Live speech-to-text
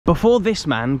Before this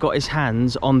man got his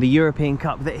hands on the European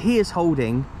Cup that he is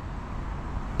holding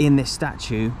in this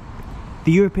statue,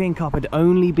 the European Cup had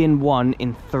only been won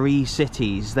in 3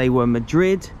 cities. They were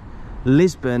Madrid,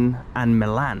 Lisbon and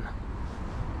Milan.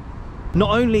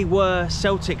 Not only were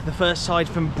Celtic the first side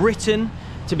from Britain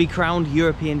to be crowned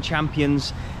European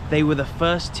champions, they were the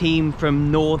first team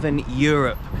from Northern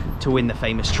Europe to win the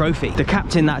famous trophy. The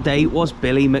captain that day was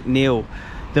Billy McNeill,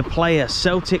 the player,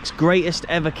 Celtic's greatest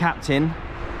ever captain.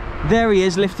 There he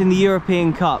is lifting the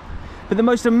European Cup. But the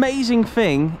most amazing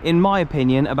thing, in my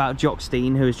opinion, about Jock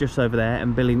Stein, who is just over there,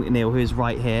 and Billy McNeill, who is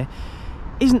right here,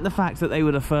 isn't the fact that they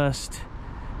were the first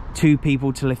 2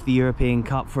 people to lift the European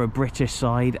Cup for a British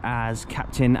side as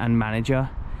captain and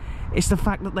manager. It's the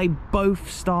fact that they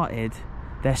both started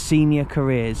their senior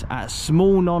careers at a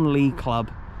small non-league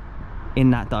club in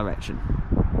that direction.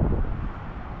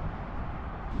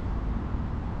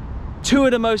 2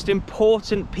 of the most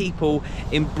important people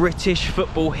in British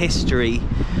football history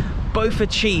both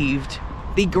achieved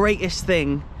the greatest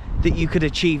thing that you could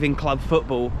achieve in club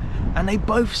football, and they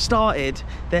both started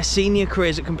their senior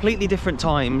careers at completely different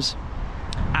times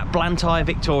at Blantyre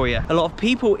Victoria. A lot of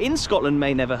people in Scotland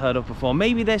may never heard of before.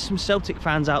 Maybe there's some Celtic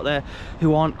fans out there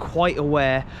who aren't quite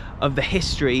aware of the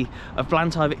history of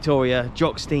Blantyre Victoria,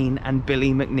 Jock Stein and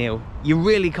Billy McNeill. You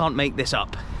really can't make this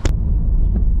up.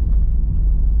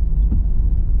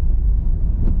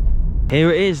 Here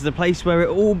it is, the place where it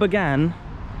all began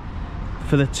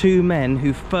for the 2 men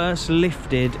who first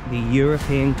lifted the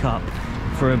European Cup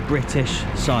for a British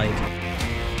side.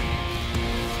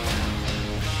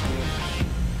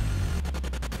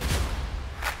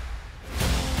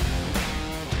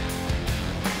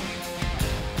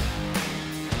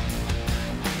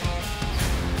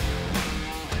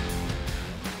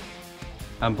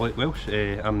 I'm Blake Welsh.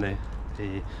 I'm the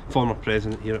former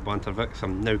president here at Blantyre Vic.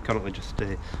 I'm now currently just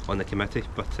on the committee,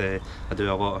 but I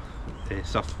do a lot of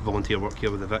stuff, volunteer work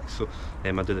here with the Vic. So I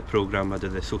do the programme, I do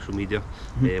the social media,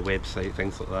 website,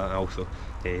 things like that. I also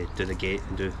do the gate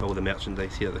and do all the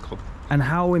merchandise here at the club. And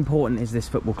how important is this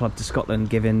football club to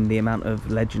Scotland, given the amount of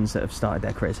legends that have started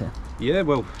their careers here? Yeah,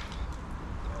 well,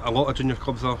 a lot of junior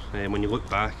clubs are. When you look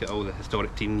back at all the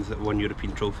historic teams that won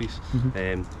European trophies,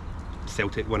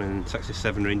 Celtic winning in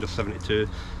 67, Rangers 72,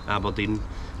 Aberdeen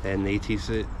in the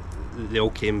 80s, they all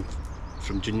came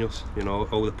from juniors. You know,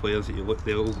 all the players that you look,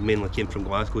 they all mainly came from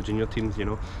Glasgow junior teams, you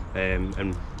know,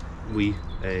 and we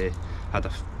had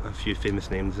a few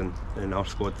famous names in our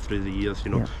squad through the years,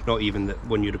 you know, not even that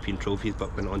won European trophies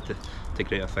but went on to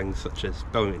greater things, such as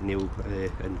Billy McNeill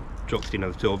and Jock Stein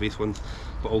are the 2 obvious ones,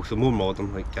 but also more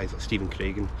modern, like guys like Stephen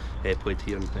Craigan played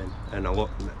here and a lot.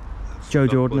 Joe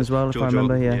Jordan as well, if I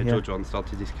remember. Yeah, Joe Jordan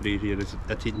started his career here as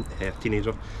a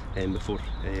teenager before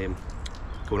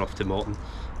going off to Morton.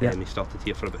 He started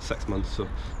here for about 6 months, so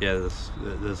yeah,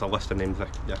 there's a list of names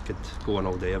I could go on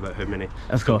all day about how many.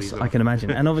 Of course, I can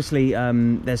imagine. And obviously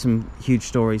there's some huge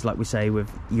stories, like we say,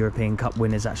 with European Cup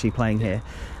winners actually playing here.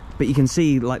 But you can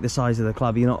see, like, the size of the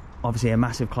club. You're not obviously a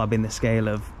massive club in the scale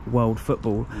of world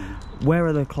football. Where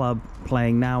are the club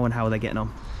playing now and how are they getting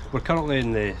on? We're currently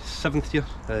in the 7th year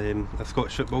of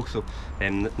Scottish football, so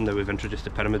now we've introduced the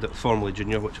Pyramid. It was formerly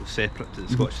junior, which was separate to the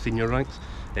Scottish senior ranks.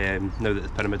 Now that the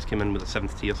Pyramids came in with the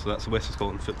 7th tier, so that's the West of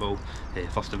Scotland football,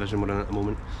 1st division we're in at the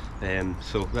moment.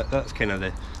 So that's kind of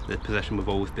the position we've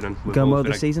always been in. Going well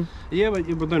this season? Yeah, we're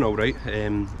doing alright.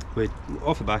 We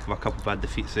off the back of a couple of bad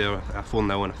defeats there, a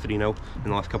 4-0 and a 3-0 in the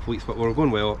last couple of weeks, but we were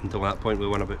going well up until that point. We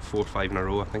won about 4 or 5 in a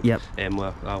row, I think.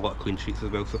 With a lot of clean sheets as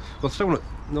well, so we're still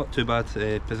not too bad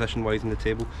position wise in the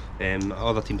table.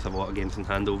 Other teams have a lot of games in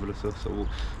hand over us, so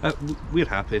we're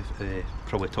happy,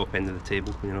 probably top end of the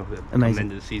table, you know, at the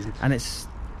end of the season. And it's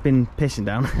been pissing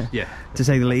down, to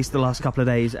say the least, the last couple of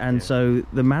days. And so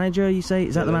the manager, you say,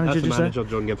 is that the manager? That's the manager,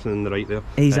 John Gibson, on the right there.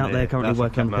 He's out there currently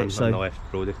working on the pitch, on the left,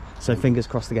 Brody. So fingers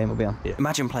crossed the game will be on.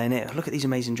 Imagine playing here. Look at these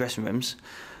amazing dressing rooms.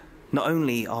 Not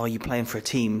only are you playing for a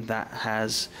team that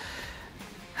has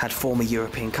had former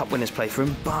European Cup winners play for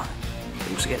him, but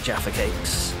you also get Jaffa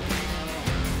cakes.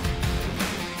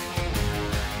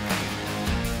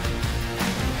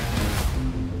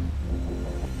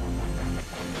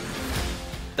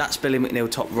 That's Billy McNeill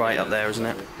top right up there, isn't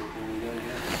it?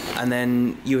 And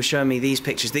then you were showing me these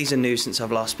pictures. These are new since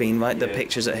I've last been, right? The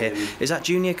pictures are here. Is that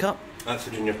Junior Cup? That's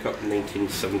the Junior Cup in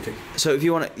 1970. So if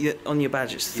you want it, on your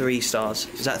badge it's 3 stars.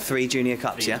 Is that 3 Junior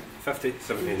Cups, yeah? 50,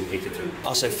 70 and 82.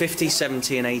 Oh, so 50,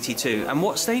 70 and 82. And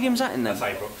what stadium's that in then?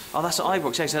 That's Ibrox. Oh, that's at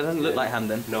Ibrox, so it doesn't look like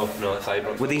Hampden. No, that's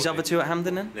Ibrox. Were these other 2 at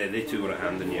Hampden then? They 2 were at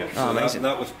Hampden, yeah. Oh, so amazing.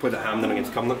 That was put at Hampden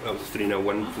against Cumnock. That was a 3-0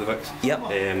 win for the Vics. Yep.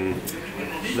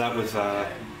 That was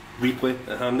replay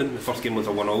at Hampden. The first game was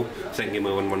a 1-0, second game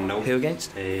we won 1-0. Who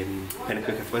against?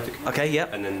 Pennycook Athletic. Okay,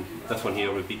 yep. And then this one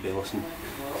here we beat Bellison.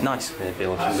 Nice.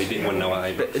 Bellison, we beat 1-0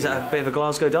 at Ibrox. Is that a bit of a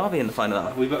Glasgow derby in the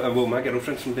final? We've got, well, my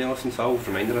girlfriend's from Bellison, so I was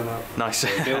reminded of that. Nice.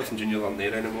 Bellison Juniors aren't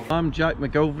there anymore. I'm Jack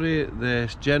McGilvery,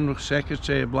 the General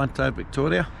Secretary of Blantyre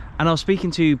Victoria. And I was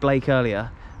speaking to Blake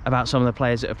earlier about some of the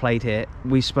players that have played here.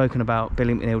 We've spoken about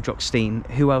Billy McNeill Jock Stein.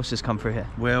 Who else has come through here?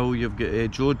 Well, you've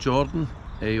got Joe Jordan.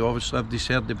 You obviously have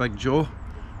heard the Big Joe.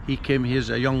 He came here as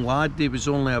a young lad. He was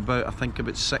only about, I think,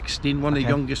 about 16. One of the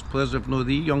youngest players, if not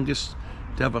the youngest,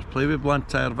 to ever play with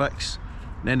Blantyre Vics.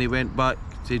 And then he went back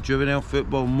to juvenile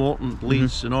football, Morton,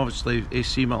 Leeds, and obviously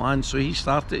AC Milan. So he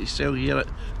started his sale here at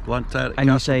Blantyre. And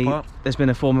you say there's been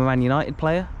a former Man United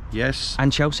player? Yes.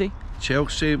 And Chelsea?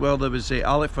 Chelsea, well, there was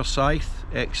Alec Forsyth,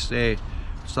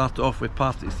 started off with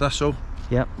Partick Thistle.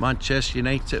 Yep. Manchester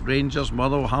United, Rangers,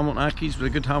 Motherwell, Hamilton Accies, was a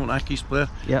good Hamilton Accies player.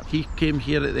 Yep. He came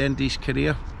here at the end of his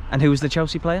career. And who was the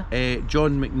Chelsea player?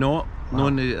 John McNaught,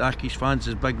 known to Accies fans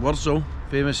as Big Wurzel,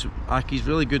 famous Accies,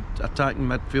 really good attacking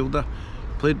midfielder.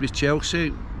 Played with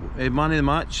Chelsea, man of the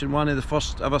match in one of the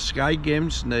first ever Sky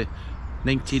games in the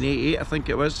 1988, I think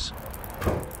it was.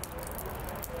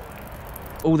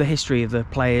 All the history of the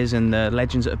players and the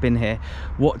legends that have been here,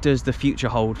 what does the future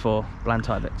hold for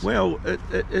Blantyre Vics? Well,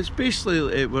 it's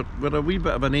basically, we're a wee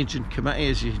bit of an ageing committee,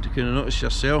 as you can notice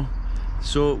yourself.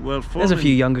 So we're forming. There's a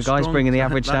few younger guys bringing the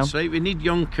average down. That's right, we need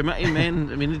young committee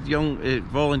men, we need young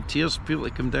volunteers, people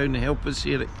that come down to help us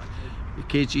here at the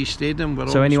KG Stadium.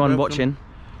 So anyone watching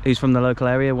who's from the local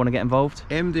area want to get involved?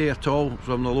 MD at all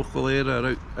from the local area,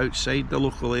 or outside the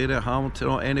local area, Hamilton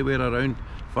or anywhere around,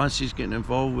 fancies getting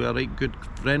involved. We're a right good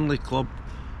friendly club.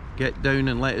 Get down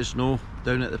and let us know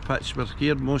down at the pitch. We're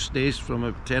here most days from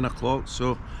about 10 o'clock,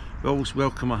 so we always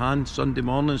welcome a hand. Sunday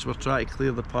mornings we're trying to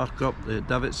clear the park up, the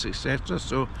divots, etc.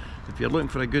 So if you're looking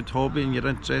for a good hobby and you're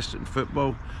interested in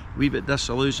football, a wee bit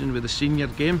disillusioned with the senior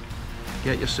game,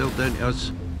 get yourself down to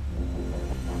us.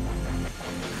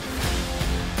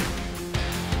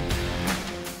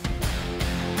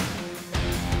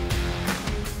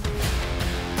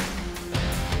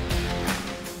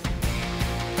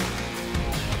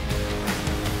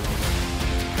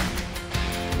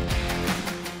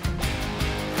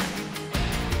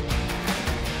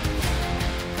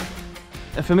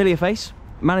 A familiar face,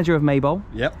 manager of Maybole.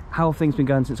 Yep. How have things been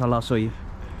going since I last saw you?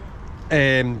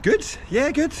 Good.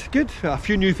 Yeah, good. A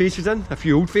few new faces in, a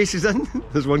few old faces in.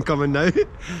 There's one coming now.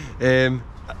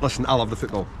 Listen, I love the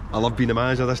football. I love being a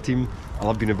manager of this team. I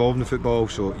love being involved in the football.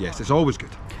 So yes, it's always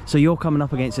good. So you're coming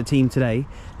up against a team today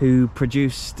who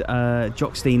produced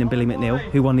Jock Stein and Billy McNeill,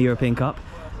 who won the European Cup.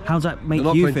 How does that make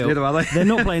you feel? They're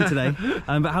not playing today,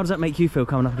 but how does that make you feel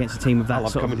coming up against a team of that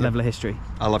sort of level of history?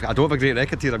 I don't have a great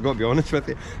record here, I've got to be honest with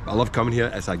you. But I love coming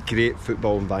here. It's a great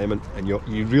football environment, and you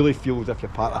really feel as if you're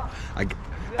part of.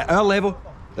 At our level,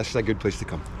 this is a good place to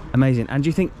come. Amazing. And do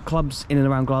you think clubs in and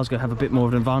around Glasgow have a bit more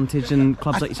of an advantage than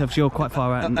clubs like yourself? You're quite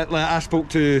far out. I spoke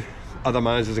to other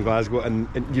managers in Glasgow, and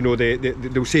you know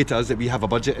they'll say to us that we have a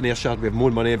budget in Ayrshire, we have more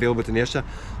money available in Ayrshire.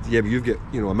 Yeah, but you've got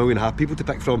 1.5 million people to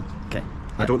pick from. Okay.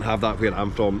 I don't have that where I'm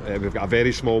from. We've got a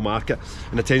very small market,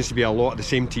 and there tends to be a lot of the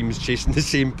same teams chasing the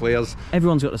same players.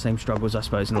 Everyone's got the same struggles, I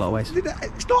suppose, in a lot of ways.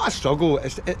 It's not a struggle.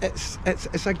 It's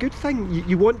a good thing.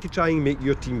 You want to try and make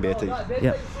your team better.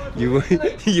 Yeah.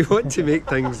 You want to make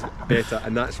things better,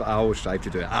 and that's what I always strive to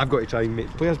do. I've got to try and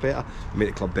make the players better, and make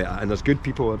the club better. And there's good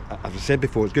people, as I said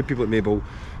before, there's good people at Maybole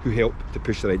who help to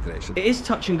push the right direction. It is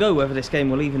touch and go whether this game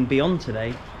will even be on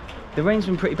today. The rain's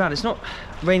been pretty bad. It's not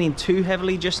raining too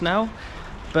heavily just now.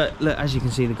 But look, as you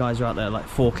can see, the guys are out there like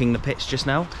forking the pitch just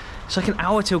now. It's like an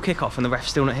hour till kickoff and the ref's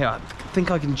still not here. I think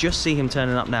I can just see him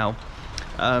turning up now.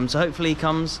 So hopefully he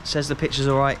comes, says the pitch is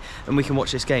all right, and we can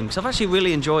watch this game. Because I've actually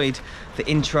really enjoyed the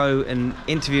intro and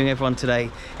interviewing everyone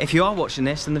today. If you are watching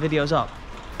this, then the video's up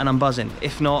and I'm buzzing.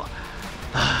 If not,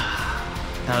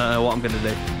 I don't know what I'm going to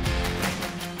do.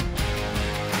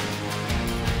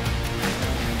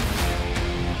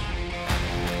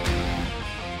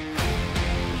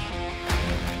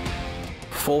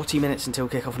 40 minutes until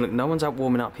kickoff, and look, no one's out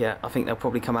warming up yet. I think they'll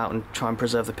probably come out and try and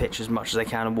preserve the pitch as much as they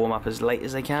can and warm up as late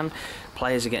as they can.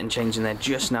 Players are getting changed and they're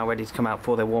just now ready to come out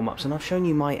for their warm-ups, and I've shown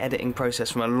you my editing process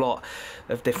from a lot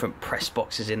of different press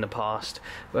boxes in the past,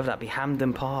 whether that be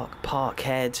Hampden Park,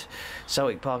 Parkhead,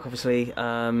 Celtic Park obviously,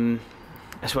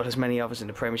 as well as many others in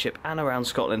the Premiership and around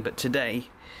Scotland. But today,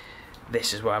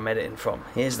 this is where I'm editing from.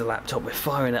 Here's the laptop, we're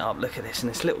firing it up. Look at this, in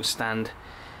this little stand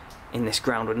in this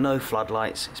ground with no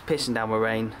floodlights. It's pissing down with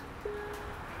rain,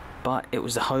 but it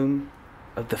was the home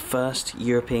of the first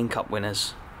European Cup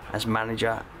winners as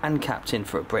manager and captain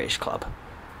for a British club.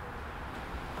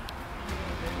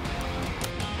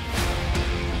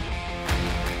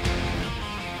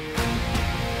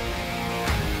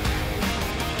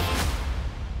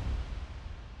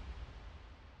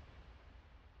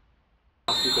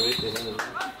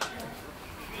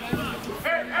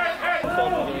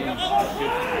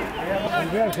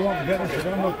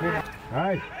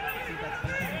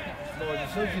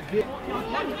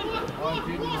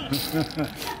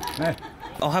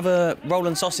 I'll have a roll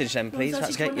and sausage then, please.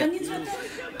 That's okay. Yeah.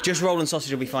 Just roll and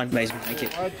sausage will be fine. Amazing, thank you.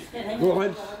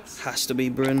 Has to be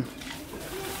Brun.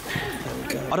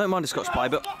 I don't mind a Scotch pie,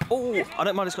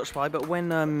 but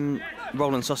when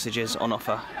roll and sausage is on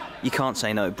offer, you can't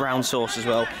say no. Brown sauce as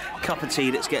well. Cup of tea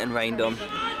that's getting rained on.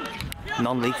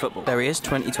 Non-league football. There he is,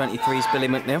 2023's Billy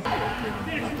McNeill.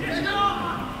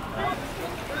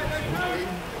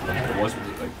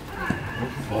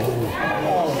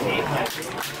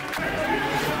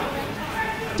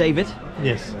 David.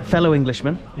 Yes. Fellow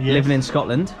Englishman, Yes. living in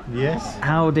Scotland. Yes.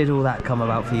 How did all that come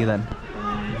about for you then?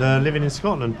 The living in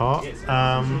Scotland part.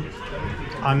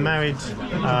 I married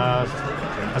a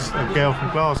girl from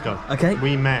Glasgow. Okay.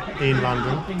 We met in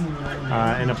London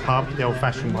in a pub, the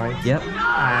old-fashioned way. Yep.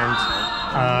 And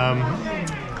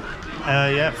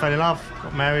yeah, fell in love,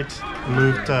 got married,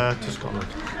 moved to Scotland.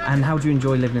 And how do you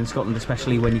enjoy living in Scotland,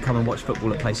 especially when you come and watch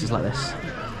football at places like this?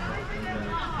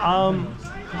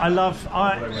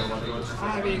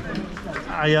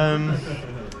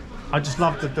 I just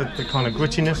love the kind of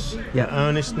grittiness, Yeah. the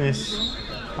earnestness,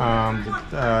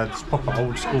 it's proper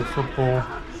old school football,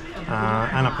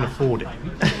 and I can afford it.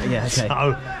 Yeah, okay. So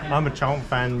I'm a Charlton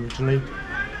fan originally.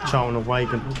 Charlton away,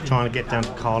 trying to get down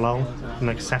to Carlisle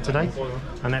next Saturday,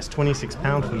 and that's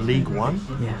 £26 for League One.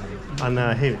 Yeah. And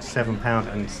here it's £7,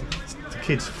 and the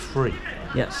kids free.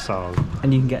 Yeah. So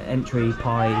And you can get entry,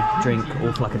 pie, drink,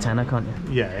 all for like a tenner, can't you?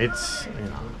 yeah, it's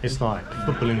it's like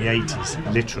football in the 80s,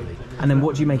 literally. And then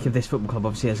what do you make of this football club?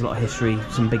 Obviously there's a lot of history,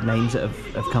 some big names that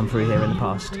have come through here in the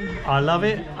past. I love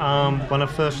it. When I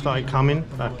first started coming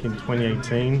back in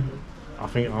 2018, I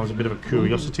think I was a bit of a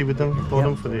curiosity with them,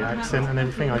 for the accent and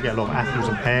everything. I get a lot of apples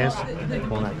and pears,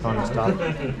 all that kind of stuff.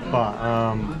 But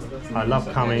I love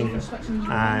coming,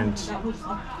 and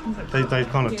they've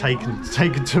kind of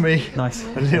taken to me Nice.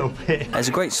 a little bit. There's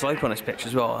a great slope on this picture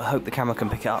as well. I hope the camera can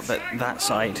pick it up, but that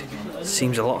side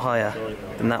seems a lot higher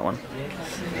than that one.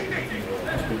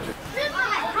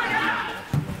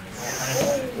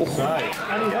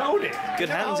 And he held it. Good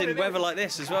hands in weather like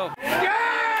this as well.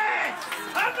 Yes!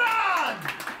 Come on!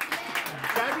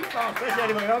 Don't be fast. Where's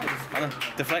anybody else? I know,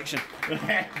 deflection.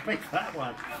 Yeah, make that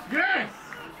one. Yes!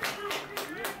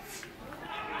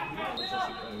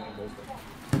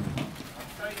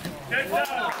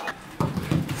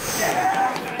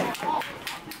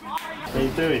 How you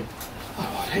doing?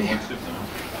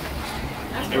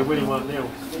 We're winning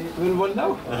 1-0. Winning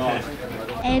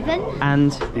 1-0? Evan.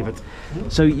 And David.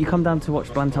 So you come down to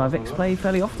watch Blantyre Vics play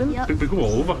fairly often? Yep. We go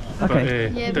all over, Okay.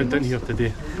 Yeah, down here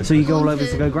today. So you go all over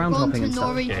to go ground hopping and to stuff?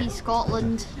 Norway v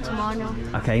Scotland tomorrow.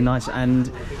 Okay, nice. And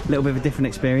a little bit of a different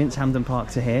experience, Hampden Park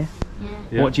to here.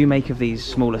 Yeah. What do you make of these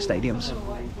smaller stadiums?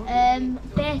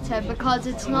 Better because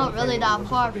it's not really that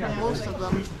far from most of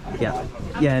them. Yeah,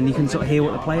 yeah, and you can sort of hear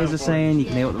what the players are saying, you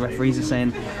can hear what the referees are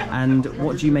saying. And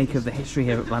what do you make of the history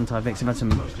here at Blantyre Vics? We've had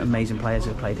some amazing players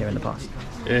who've played here in the past.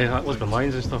 Yeah, like Lisbon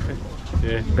Lions and stuff.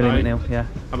 Yeah. Billy McNeill, yeah.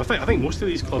 And I think most of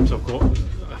these clubs have got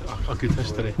a good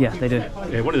history. Yeah, they do.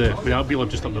 One of the we live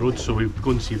just up the road, so we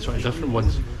go and see sort of different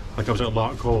ones. Like I was at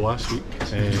Larkhall last week.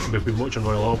 We've been watching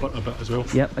Royal Albert a bit as well.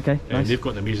 Yep, okay, nice. They've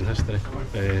got an amazing history.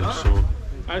 So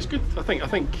it's good. I think.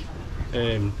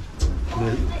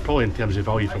 Probably in terms of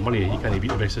value for money, you can't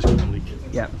beat the best of Scotland League.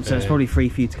 Yeah, so it's probably free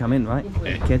for you to come in, right?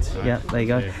 Kids, yeah, there you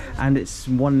go. Yeah. And it's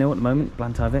 1-0 at the moment,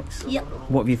 Blantyre Vics. Yep.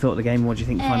 What have you thought of the game? What do you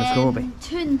think the final score will be?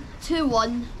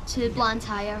 2-1 to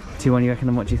Blantyre. 2-1 you reckon,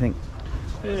 and what do you think?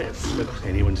 It's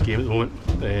anyone's game at the moment.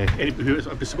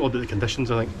 It's all about the conditions,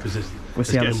 I think, because We'll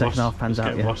see how the second half pans out,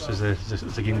 It's getting worse as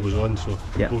the game goes on, so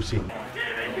Yeah. we'll see.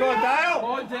 Go on, Dale! Go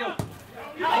on, Dale!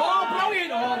 Oh,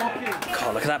 brilliant! Oh, lucky!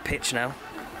 God, look at that pitch now.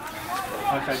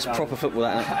 Okay, It's proper football,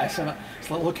 that, isn't it? It's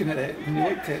like looking at it, when you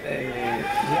looked at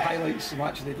the highlights of the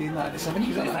match they did in that in the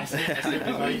 70s, isn't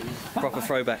it? Proper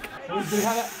throwback. Do we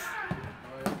have it?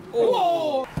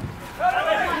 Oh!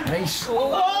 Nice.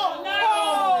 Oh,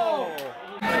 no!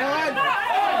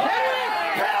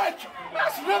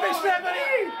 That's rubbish,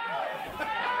 Beverly!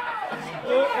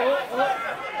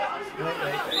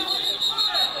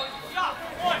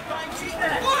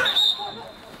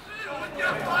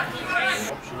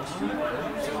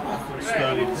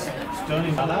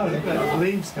 Sterling. I know, look at the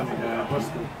leaves coming down. What's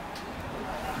the...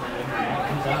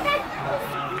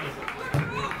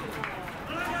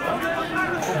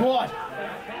 Go on!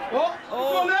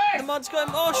 Oh, the mud's going.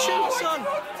 Oh, shoot, son!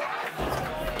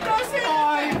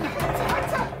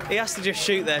 He has to just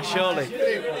shoot there, surely.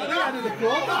 I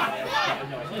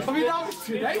mean, that was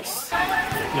too nice.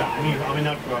 Yeah, I mean,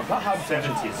 that grew up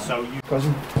 70s, so you...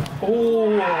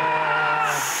 Oh!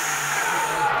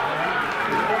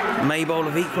 Maybole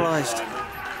have equalised.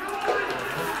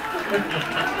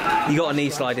 You got a knee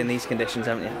slide in these conditions,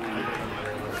 haven't you?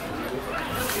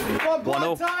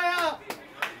 1-0.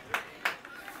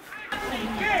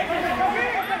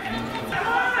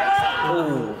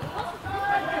 Oh.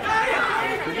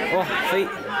 Oh, feet.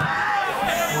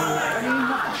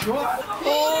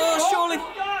 Oh, surely.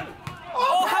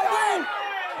 Oh, how long?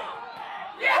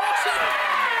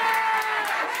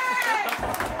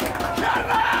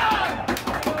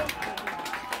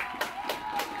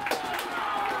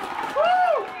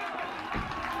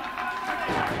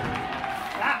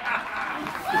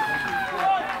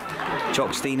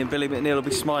 Jock Stein and Billy McNeill will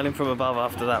be smiling from above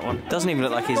after that one. Doesn't even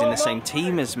look like he's in the same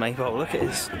team as Maybole. Look at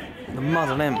his, the mud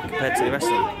on him compared to the rest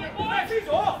of them.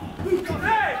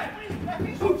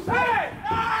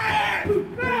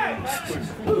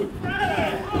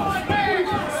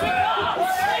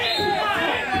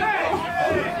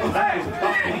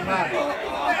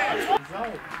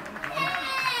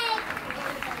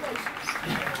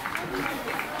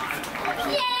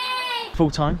 Full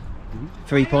time,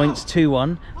 3 points,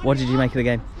 2-1. What did you make of the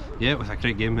game? Yeah, it was a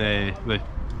great game. We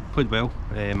played well.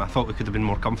 I thought we could have been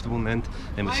more comfortable in the end,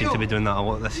 and we seem to be doing that a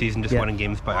lot this season, just winning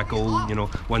games by a goal, you know,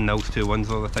 1-0s, 2-1s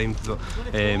all the time. So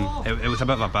it was a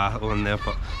bit of a battle in there,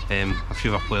 but a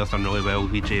few of our players done really well.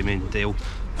 We, Jamie and Dale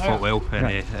fought well,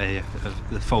 and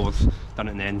the forwards done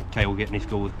it in the end. Kyle getting his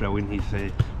goal was brilliant.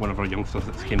 He's one of our youngsters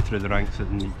that came through the ranks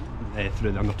and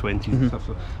through the under-20s and stuff,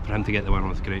 so for him to get the win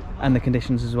was great. And the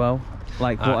conditions as well,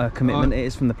 like what a commitment it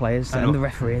is from the players and the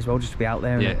referee as well, just to be out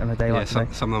there on a day like today.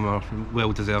 Some of them are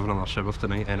well deserving of their shivers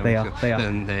tonight anyway. They are.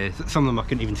 And some of them I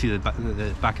couldn't even see the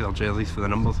back of their jerseys for the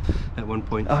numbers at one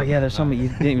point. Oh yeah, there's some you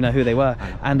didn't even know who they were.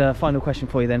 And final question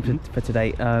for you then for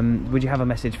today, would you have a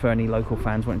message for any local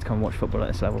fans wanting to come and watch football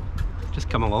at this level? Just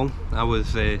come along. I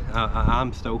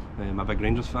am still a big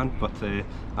Rangers fan, but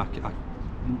I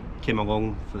came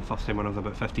along for the first time when I was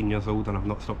about 15 years old, and I've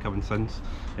not stopped coming since.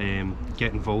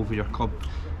 Get involved with your club.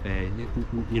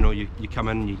 You know, you come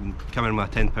in, you can come in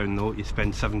with a £10 note, you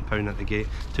spend £7 at the gate,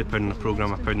 £2 in the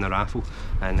programme, £1 in the raffle,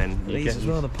 and then you get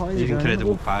these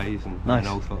incredible pies and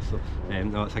all sorts. So,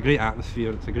 no, it's a great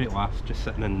atmosphere, it's a great laugh, just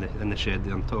sitting in the shed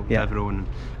there and talking to everyone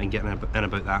and getting in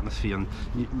about the atmosphere, and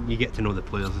you get to know the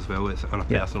players as well. It's on a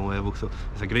personal level, so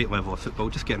it's a great level of football.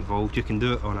 Just get involved. You can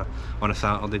do it on a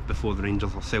Saturday before the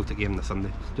Rangers or Celtic game on the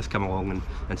Sunday. Just come along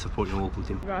and support your local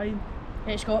team. Ryan,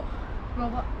 Scott,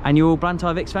 Robert. And you're all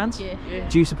Blantyre Vics fans? Yeah.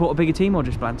 Do you support a bigger team or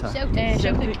just Blantyre?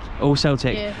 Celtic. All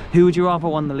Celtic? Yeah. Who would you rather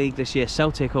won the league this year,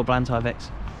 Celtic or Blantyre Vics?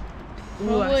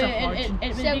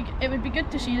 It would be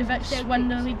good to see the Vics win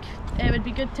the league. It would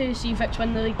be good to see Vics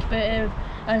win the league, but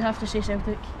I'd have to say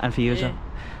Celtic. And for you as well?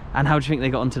 And how do you think they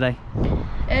got on today?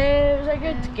 It was a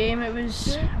good game. It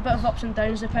was a bit of ups and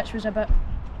downs. The pitch was a bit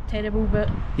terrible, but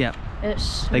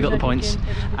they got the points.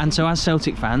 And so, as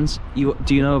Celtic fans, do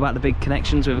you know about the big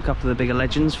connections with a couple of the bigger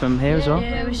legends from here as well?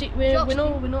 Yeah, we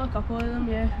know a couple of them.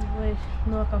 Yeah, we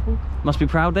know a couple. Must be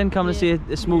proud then, coming to see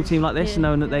a small team like this,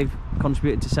 knowing that they've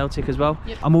contributed to Celtic as well.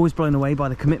 Yep. I'm always blown away by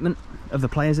the commitment of the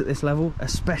players at this level,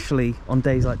 especially on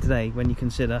days like today when you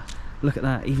consider, look at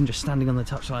that, even just standing on the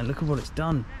touchline, look at what it's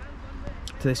done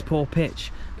to this poor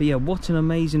pitch. But yeah, what an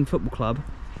amazing football club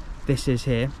this is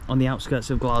here on the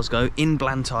outskirts of Glasgow in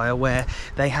Blantyre, where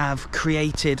they have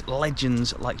created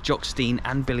legends like Jock Stein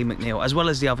and Billy McNeill, as well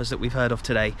as the others that we've heard of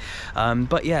today.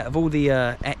 But yeah, of all the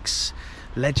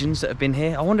ex-legends that have been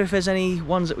here, I wonder if there's any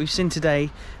ones that we've seen today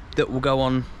that will go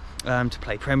on to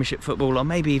play Premiership football, or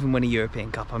maybe even win a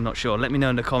European Cup. I'm not sure. Let me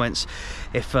know in the comments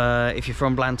if you're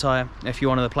from Blantyre, if you're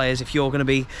one of the players, if you're going to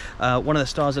be one of the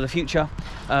stars of the future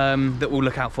that we'll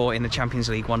look out for in the Champions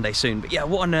League one day soon. But yeah,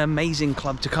 what an amazing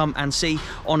club to come and see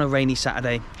on a rainy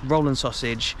Saturday. Rolling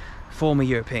Sausage, former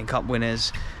European Cup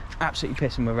winners, absolutely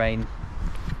pissing with rain.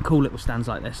 Cool little stands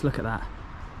like this. Look at that.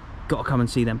 Got to come and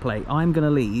see them play. I'm going to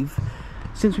leave.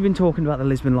 Since we've been talking about the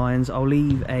Lisbon Lions, I'll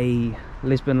leave a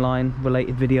Lisbon Lion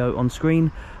related video on screen.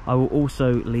 I will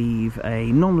also leave a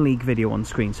non-league video on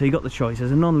screen, so you got the choice.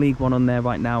 There's a non-league one on there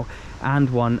right now and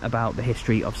one about the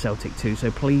history of Celtic too, so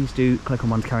please do click on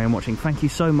one to carry on watching. Thank you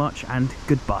so much and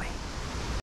goodbye.